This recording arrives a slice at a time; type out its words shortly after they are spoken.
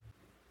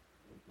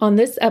On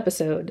this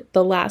episode,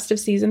 the last of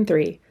Season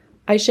 3,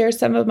 I share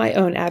some of my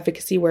own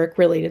advocacy work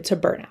related to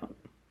burnout.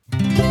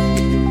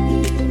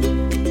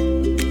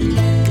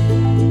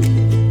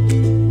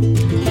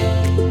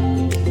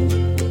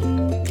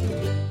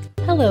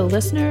 Hello,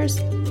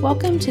 listeners.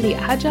 Welcome to The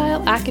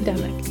Agile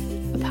Academic,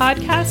 a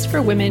podcast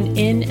for women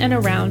in and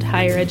around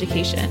higher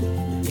education.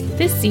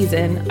 This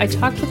season, I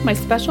talked with my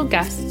special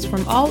guests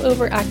from all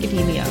over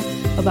academia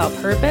about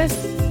purpose,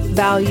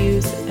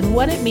 values, and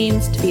what it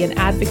means to be an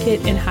advocate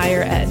in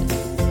higher ed,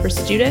 for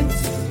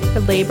students,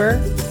 for labor,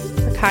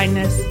 for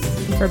kindness,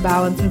 and for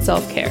balance and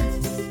self-care.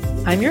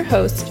 I'm your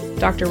host,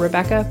 Dr.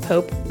 Rebecca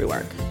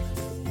Pope-Ruark.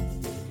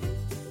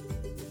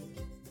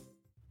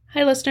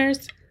 Hi,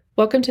 listeners.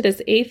 Welcome to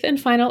this 8th and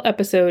final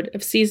episode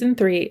of Season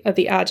 3 of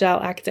The Agile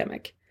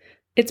Academic.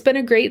 It's been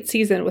a great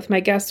season with my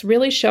guests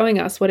really showing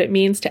us what it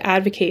means to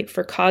advocate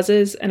for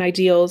causes and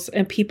ideals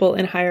and people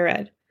in higher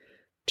ed.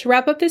 To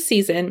wrap up this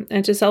season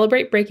and to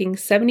celebrate breaking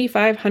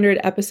 7,500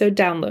 episode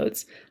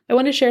downloads, I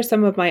want to share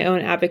some of my own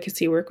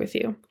advocacy work with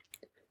you.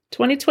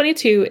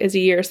 2022 is a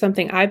year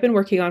something I've been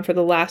working on for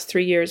the last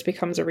 3 years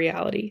becomes a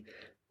reality.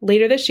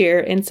 Later this year,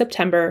 in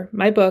September,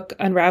 my book,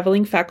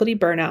 Unraveling Faculty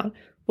Burnout,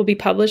 will be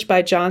published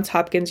by Johns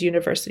Hopkins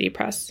University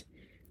Press.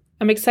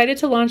 I'm excited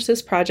to launch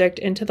this project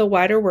into the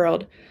wider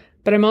world,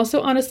 but I'm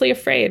also honestly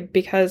afraid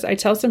because I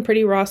tell some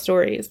pretty raw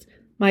stories,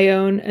 my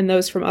own and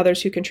those from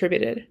others who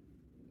contributed.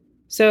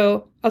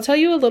 So I'll tell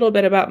you a little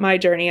bit about my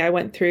journey I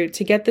went through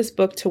to get this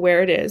book to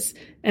where it is,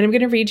 and I'm going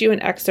to read you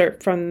an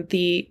excerpt from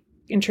the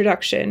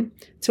introduction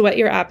to whet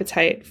your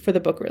appetite for the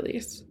book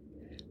release.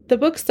 The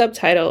book's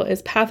subtitle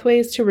is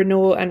Pathways to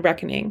Renewal and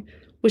Reckoning,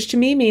 which to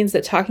me means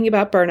that talking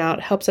about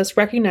burnout helps us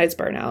recognize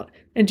burnout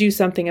and do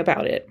something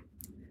about it.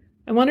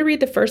 I want to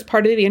read the first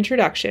part of the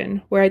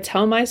introduction where I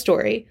tell my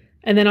story,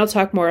 and then I'll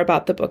talk more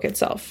about the book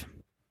itself.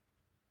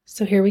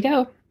 So here we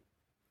go.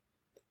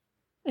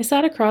 I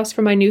sat across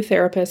from my new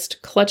therapist,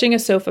 clutching a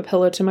sofa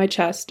pillow to my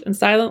chest and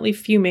silently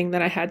fuming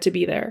that I had to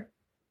be there.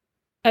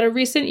 At a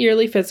recent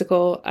yearly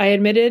physical, I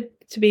admitted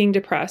to being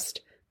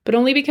depressed, but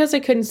only because I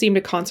couldn't seem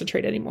to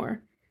concentrate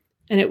anymore.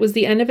 And it was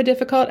the end of a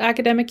difficult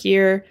academic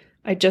year.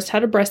 I just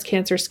had a breast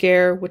cancer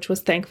scare, which was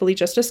thankfully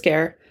just a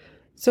scare,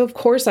 so of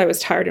course I was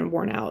tired and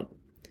worn out.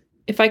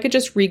 If I could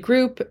just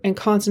regroup and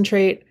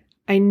concentrate,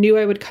 I knew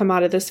I would come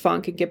out of this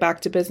funk and get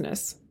back to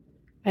business.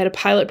 I had a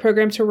pilot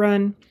program to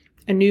run,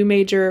 a new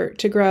major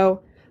to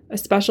grow, a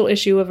special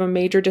issue of a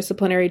major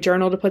disciplinary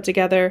journal to put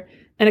together,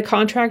 and a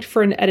contract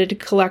for an edited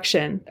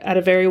collection at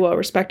a very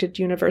well-respected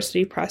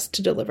university press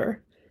to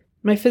deliver.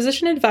 My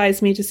physician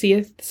advised me to see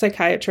a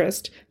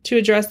psychiatrist to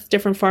address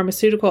different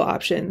pharmaceutical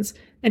options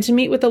and to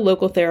meet with a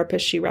local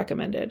therapist she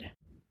recommended.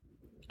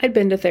 I'd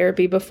been to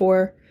therapy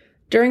before.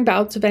 During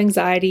bouts of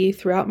anxiety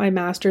throughout my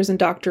master's and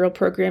doctoral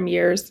program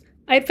years,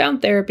 I had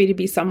found therapy to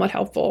be somewhat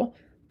helpful,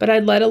 but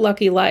I'd led a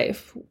lucky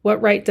life.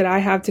 What right did I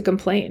have to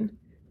complain?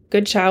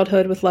 Good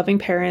childhood with loving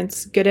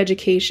parents, good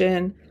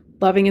education,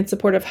 loving and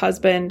supportive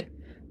husband,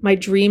 my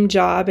dream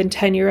job and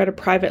tenure at a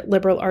private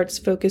liberal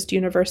arts-focused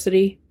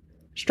university,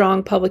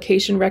 strong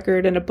publication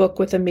record and a book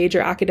with a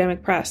major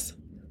academic press.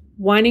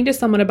 Whining to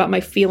someone about my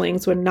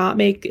feelings would not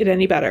make it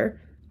any better.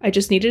 I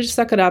just needed to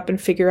suck it up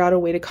and figure out a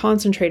way to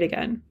concentrate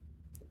again.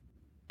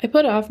 I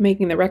put off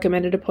making the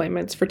recommended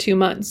appointments for 2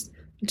 months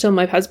until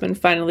my husband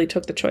finally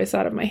took the choice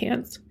out of my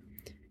hands.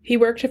 He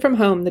worked from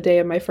home the day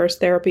of my first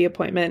therapy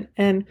appointment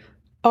and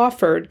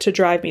offered to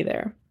drive me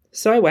there.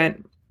 So I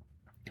went.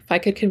 If I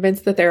could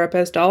convince the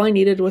therapist all I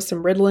needed was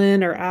some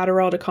Ritalin or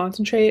Adderall to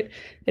concentrate,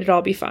 it'd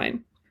all be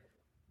fine.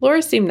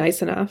 Laura seemed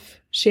nice enough.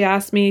 She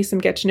asked me some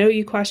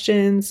get-to-know-you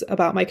questions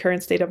about my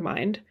current state of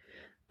mind.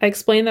 I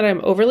explained that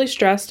I'm overly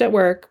stressed at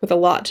work with a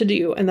lot to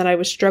do and that I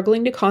was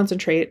struggling to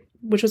concentrate,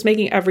 which was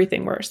making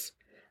everything worse.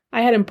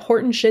 I had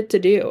important shit to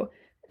do,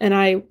 and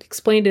I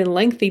explained in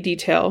lengthy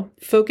detail,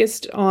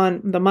 focused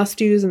on the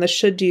must-dos and the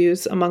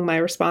should-dos among my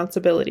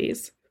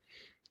responsibilities.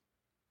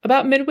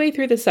 About midway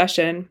through the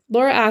session,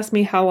 Laura asked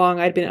me how long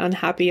I'd been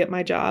unhappy at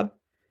my job.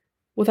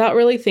 Without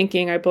really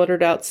thinking, I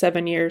blurted out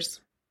 7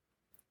 years.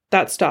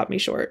 That stopped me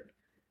short.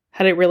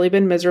 Had I really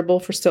been miserable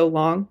for so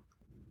long?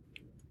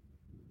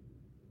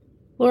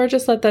 Laura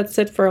just let that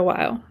sit for a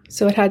while,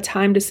 so it had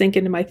time to sink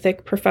into my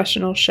thick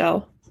professional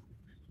shell.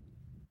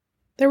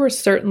 There were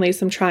certainly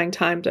some trying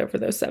times over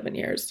those 7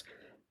 years.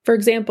 For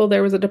example,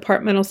 there was a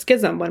departmental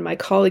schism when my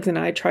colleagues and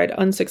I tried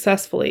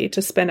unsuccessfully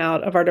to spin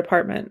out of our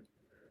department.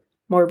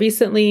 More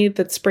recently,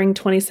 the spring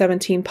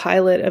 2017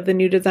 pilot of the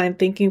new design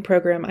thinking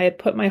program I had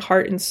put my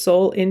heart and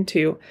soul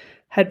into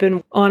had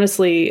been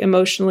honestly,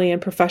 emotionally,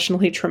 and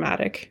professionally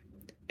traumatic.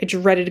 I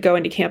dreaded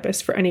going to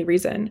campus for any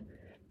reason.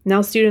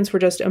 Now students were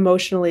just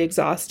emotionally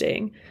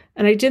exhausting,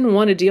 and I didn't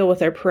want to deal with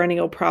their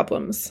perennial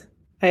problems.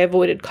 I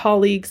avoided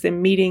colleagues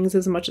and meetings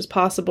as much as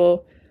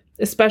possible,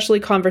 especially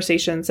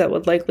conversations that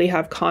would likely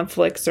have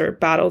conflicts or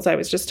battles I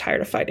was just tired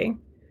of fighting.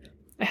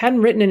 I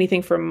hadn't written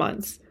anything for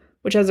months,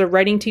 which as a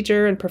writing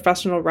teacher and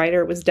professional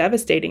writer was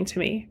devastating to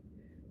me.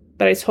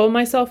 But I told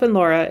myself and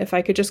Laura if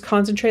I could just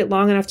concentrate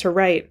long enough to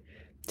write,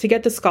 to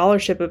get the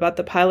scholarship about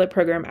the pilot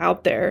program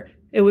out there,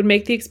 It would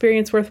make the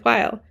experience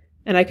worthwhile,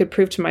 and I could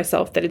prove to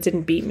myself that it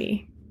didn't beat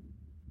me.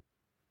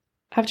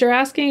 After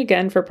asking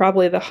again for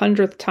probably the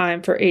 100th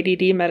time for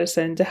ADD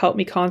medicine to help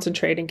me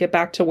concentrate and get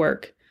back to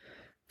work,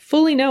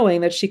 fully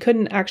knowing that she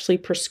couldn't actually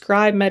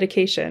prescribe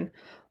medication,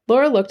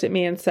 Laura looked at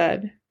me and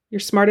said, "You're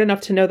smart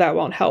enough to know that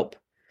won't help.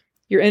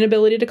 Your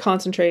inability to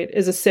concentrate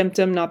is a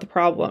symptom, not the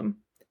problem.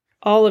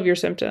 All of your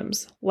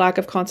symptoms, lack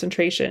of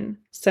concentration,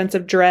 sense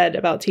of dread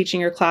about teaching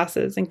your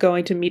classes and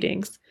going to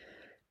meetings,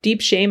 deep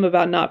shame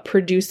about not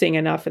producing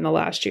enough in the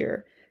last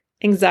year,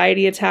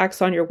 anxiety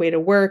attacks on your way to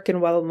work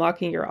and while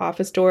unlocking your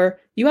office door,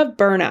 you have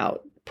burnout,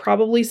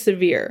 probably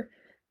severe,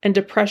 and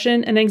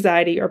depression and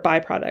anxiety are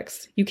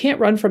byproducts. You can't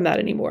run from that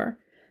anymore.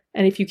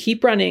 And if you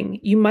keep running,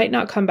 you might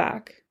not come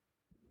back."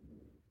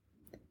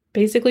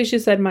 Basically, she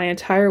said my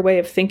entire way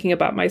of thinking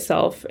about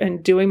myself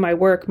and doing my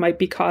work might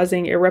be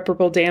causing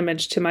irreparable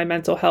damage to my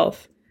mental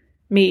health.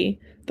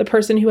 Me, the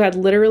person who had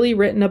literally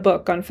written a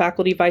book on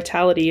faculty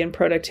vitality and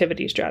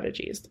productivity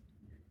strategies.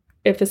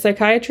 If the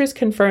psychiatrist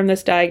confirmed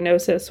this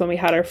diagnosis when we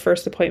had our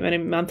first appointment a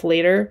month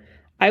later,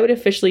 I would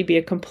officially be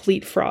a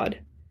complete fraud.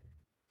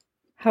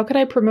 How could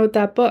I promote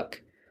that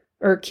book,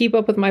 or keep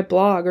up with my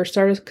blog, or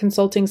start a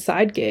consulting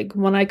side gig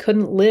when I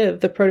couldn't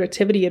live the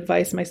productivity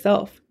advice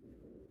myself?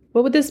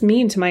 What would this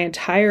mean to my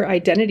entire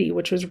identity,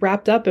 which was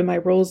wrapped up in my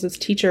roles as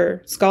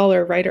teacher,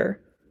 scholar,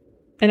 writer?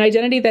 An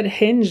identity that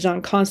hinged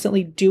on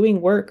constantly doing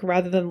work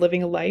rather than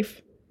living a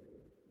life?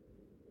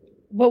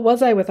 What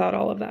was I without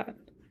all of that?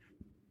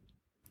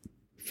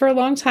 For a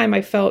long time,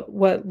 I felt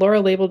what Laura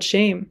labeled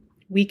shame,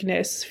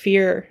 weakness,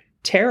 fear,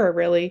 terror,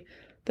 really,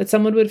 that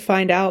someone would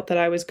find out that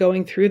I was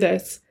going through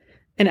this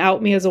and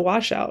out me as a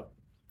washout.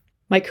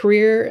 My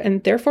career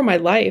and therefore my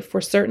life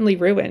were certainly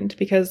ruined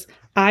because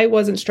I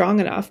wasn't strong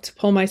enough to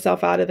pull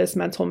myself out of this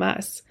mental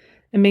mess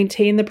and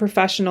maintain the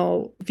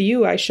professional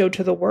view I showed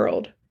to the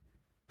world.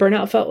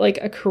 Burnout felt like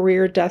a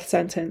career death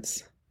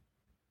sentence.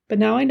 But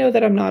now I know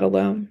that I'm not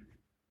alone.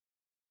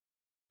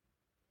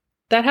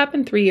 That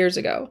happened 3 years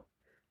ago.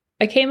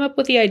 I came up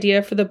with the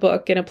idea for the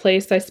book in a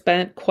place I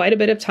spent quite a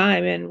bit of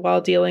time in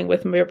while dealing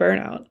with my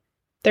burnout: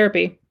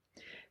 therapy.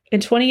 In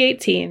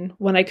 2018,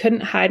 when I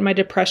couldn't hide my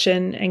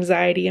depression,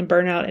 anxiety, and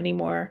burnout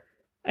anymore,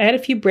 I had a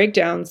few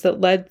breakdowns that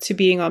led to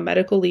being on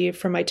medical leave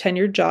from my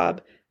tenured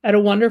job at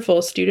a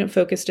wonderful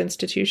student-focused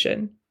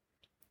institution.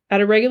 At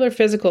a regular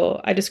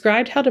physical, I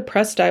described how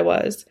depressed I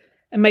was,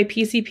 and my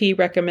PCP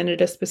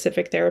recommended a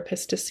specific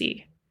therapist to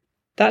see.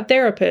 That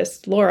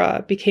therapist,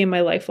 Laura, became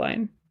my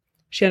lifeline.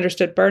 She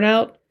understood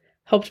burnout,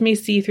 helped me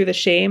see through the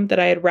shame that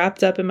I had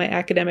wrapped up in my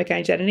academic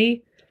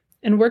identity,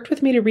 and worked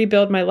with me to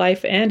rebuild my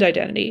life and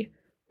identity,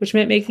 which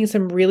meant making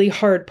some really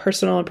hard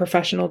personal and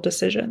professional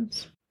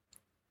decisions.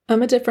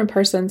 I'm a different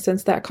person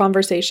since that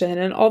conversation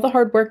and all the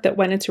hard work that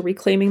went into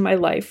reclaiming my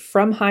life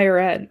from higher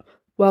ed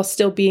while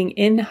still being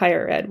in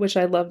higher ed, which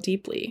I love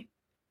deeply.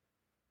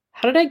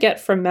 How did I get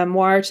from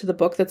memoir to the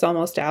book that's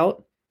almost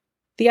out?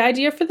 The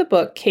idea for the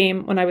book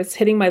came when I was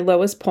hitting my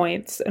lowest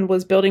points and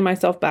was building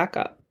myself back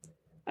up.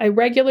 I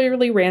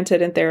regularly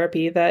ranted in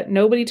therapy that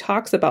nobody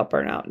talks about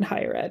burnout in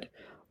higher ed,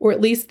 or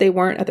at least they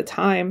weren't at the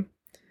time.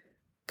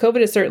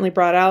 COVID has certainly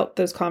brought out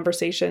those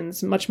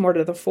conversations much more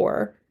to the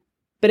fore.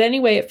 But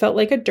anyway, it felt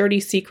like a dirty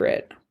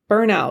secret.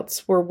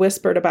 Burnouts were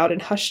whispered about in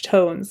hushed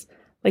tones,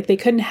 like they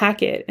couldn't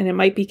hack it and it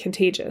might be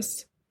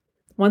contagious.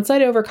 Once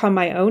I'd overcome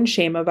my own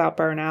shame about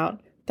burnout,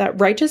 that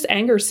righteous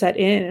anger set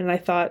in and I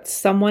thought,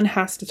 someone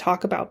has to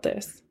talk about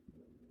this.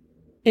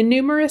 In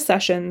numerous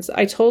sessions,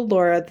 I told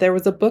Laura there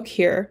was a book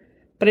here,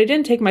 but I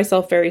didn't take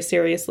myself very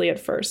seriously at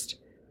first.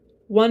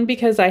 One,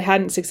 because I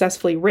hadn't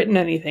successfully written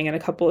anything in a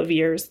couple of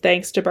years,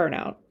 thanks to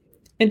burnout.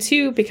 And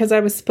two, because I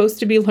was supposed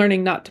to be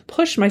learning not to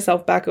push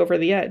myself back over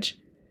the edge.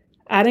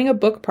 Adding a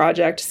book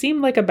project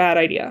seemed like a bad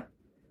idea.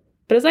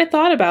 But as I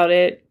thought about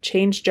it,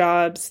 changed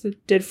jobs,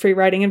 did free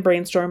writing and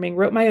brainstorming,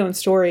 wrote my own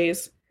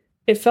stories,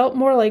 it felt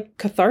more like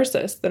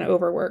catharsis than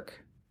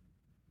overwork.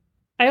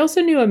 I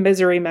also knew a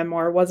misery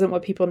memoir wasn't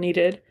what people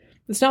needed.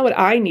 It's not what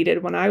I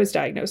needed when I was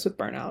diagnosed with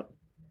burnout.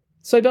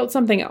 So I built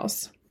something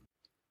else.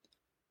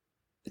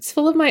 It's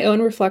full of my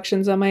own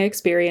reflections on my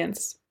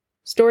experience,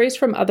 stories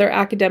from other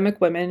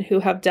academic women who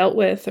have dealt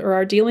with or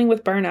are dealing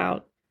with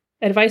burnout,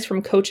 advice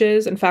from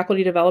coaches and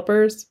faculty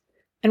developers,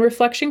 and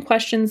reflection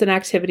questions and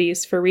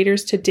activities for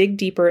readers to dig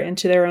deeper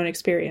into their own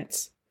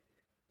experience.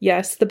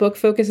 Yes, the book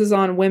focuses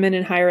on women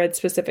in higher ed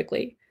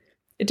specifically.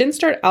 It didn't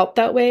start out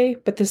that way,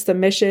 but the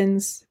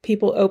submissions,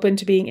 people open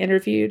to being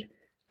interviewed,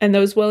 and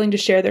those willing to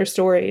share their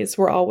stories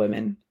were all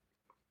women.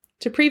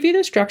 To preview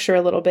the structure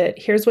a little bit,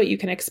 here's what you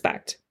can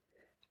expect.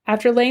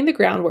 After laying the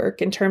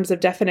groundwork in terms of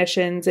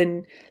definitions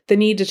and the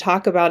need to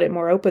talk about it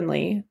more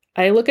openly,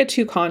 I look at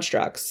two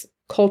constructs,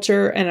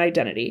 culture and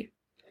identity.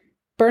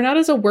 Burnout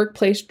is a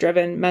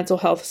workplace-driven mental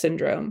health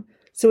syndrome,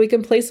 so we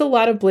can place a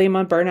lot of blame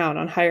on burnout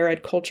on higher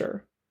ed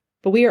culture.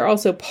 But we are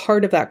also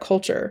part of that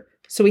culture,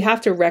 so we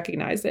have to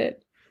recognize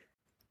it.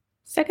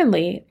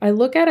 Secondly, I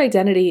look at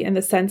identity in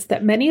the sense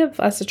that many of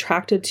us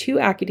attracted to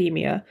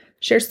academia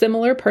share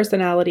similar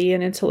personality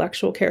and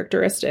intellectual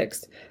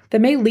characteristics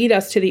that may lead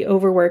us to the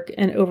overwork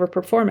and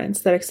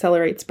overperformance that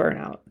accelerates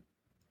burnout.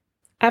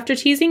 After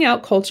teasing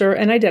out culture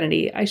and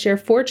identity, I share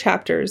 4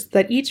 chapters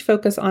that each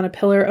focus on a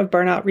pillar of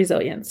burnout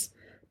resilience: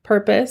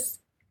 purpose,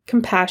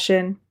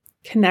 compassion,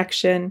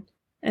 connection,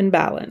 and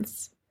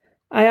balance.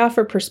 I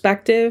offer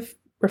perspective,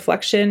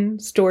 reflection,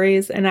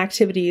 stories, and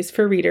activities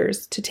for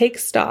readers to take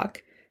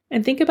stock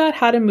and think about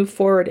how to move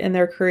forward in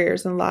their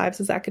careers and lives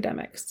as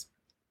academics.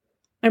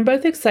 I'm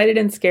both excited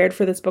and scared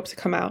for this book to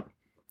come out.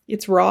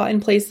 It's raw in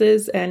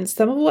places, and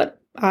some of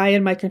what I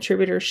and my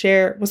contributors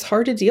share was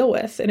hard to deal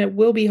with, and it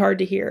will be hard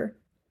to hear.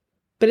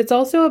 But it's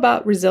also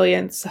about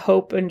resilience,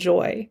 hope, and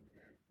joy.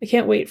 I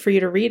can't wait for you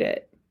to read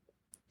it.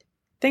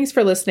 Thanks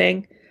for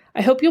listening.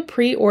 I hope you'll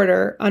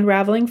pre-order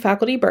Unraveling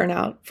Faculty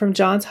Burnout from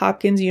Johns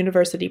Hopkins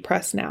University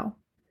Press now.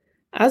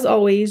 As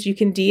always, you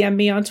can DM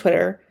me on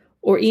Twitter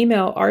or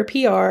email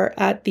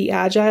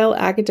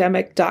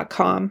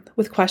rpr@theagileacademic.com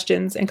with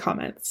questions and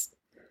comments.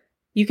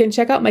 You can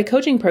check out my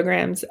coaching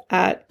programs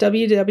at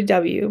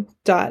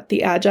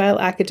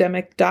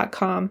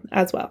www.theagileacademic.com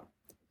as well.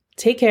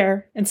 Take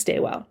care and stay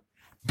well.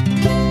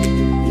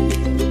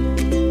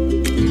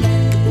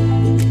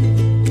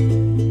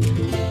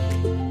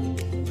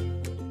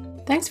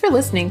 Thanks for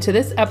listening to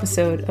this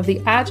episode of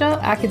the Agile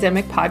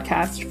Academic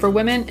Podcast for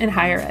women in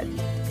higher ed.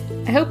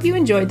 I hope you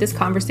enjoyed this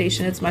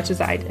conversation as much as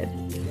I did.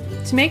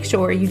 To make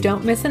sure you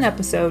don't miss an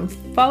episode,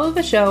 follow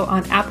the show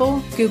on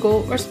Apple, Google,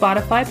 or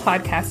Spotify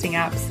podcasting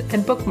apps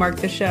and bookmark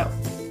the show.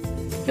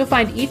 You'll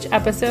find each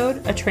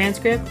episode, a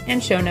transcript,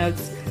 and show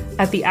notes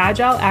at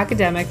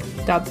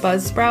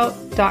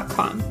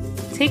theagileacademic.buzzsprout.com.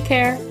 Take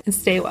care and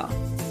stay well.